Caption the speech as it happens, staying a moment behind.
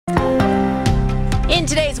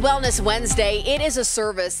Today's Wellness Wednesday, it is a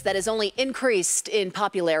service that has only increased in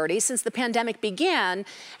popularity since the pandemic began,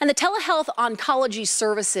 and the TeleHealth Oncology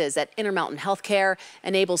services at Intermountain Healthcare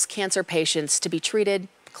enables cancer patients to be treated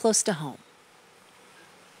close to home.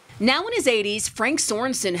 Now in his 80s, Frank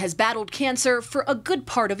Sorensen has battled cancer for a good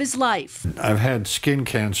part of his life. I've had skin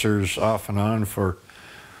cancers off and on for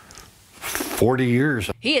 40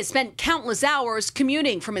 years. He has spent countless hours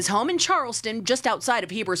commuting from his home in Charleston, just outside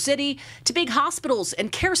of Heber City, to big hospitals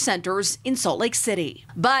and care centers in Salt Lake City.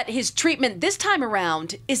 But his treatment this time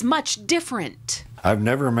around is much different. I've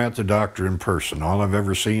never met the doctor in person. All I've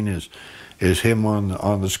ever seen is him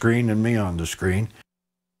on the screen and me on the screen.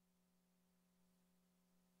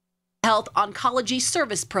 Health Oncology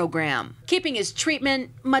Service Program, keeping his treatment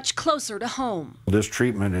much closer to home. This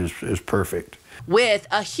treatment is perfect. With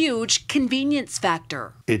a huge convenience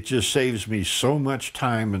factor. It just saves me so much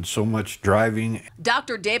time and so much driving.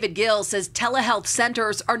 Dr. David Gill says telehealth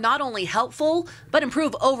centers are not only helpful, but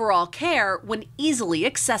improve overall care when easily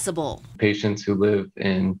accessible. Patients who live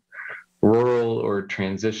in rural or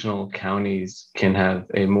transitional counties can have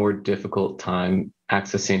a more difficult time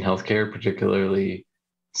accessing healthcare, particularly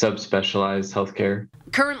subspecialized healthcare.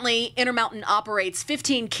 Currently, Intermountain operates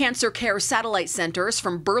 15 cancer care satellite centers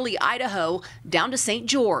from Burley, Idaho, down to St.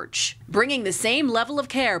 George, bringing the same level of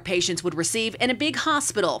care patients would receive in a big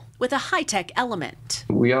hospital with a high-tech element.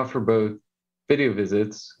 We offer both video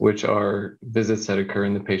visits, which are visits that occur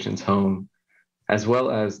in the patient's home, as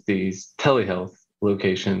well as these telehealth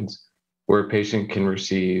locations where a patient can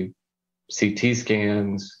receive CT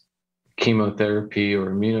scans, chemotherapy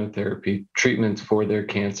or immunotherapy treatments for their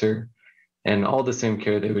cancer, and all the same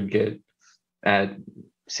care they would get at,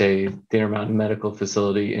 say, the Intermountain Medical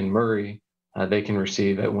Facility in Murray, they can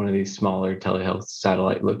receive at one of these smaller telehealth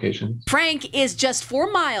satellite locations. Frank is just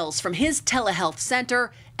 4 miles from his telehealth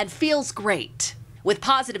center and feels great, with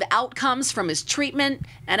positive outcomes from his treatment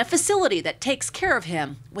and a facility that takes care of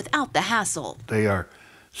him without the hassle. They are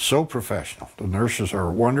so professional. The nurses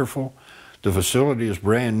are wonderful. The facility is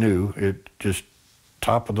brand new. It just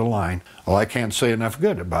top of the line. Well, I can't say enough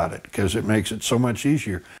good about it because it makes it so much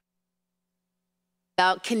easier.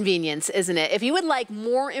 About convenience, isn't it? If you would like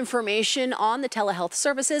more information on the telehealth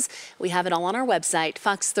services, we have it all on our website,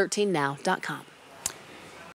 fox13now.com.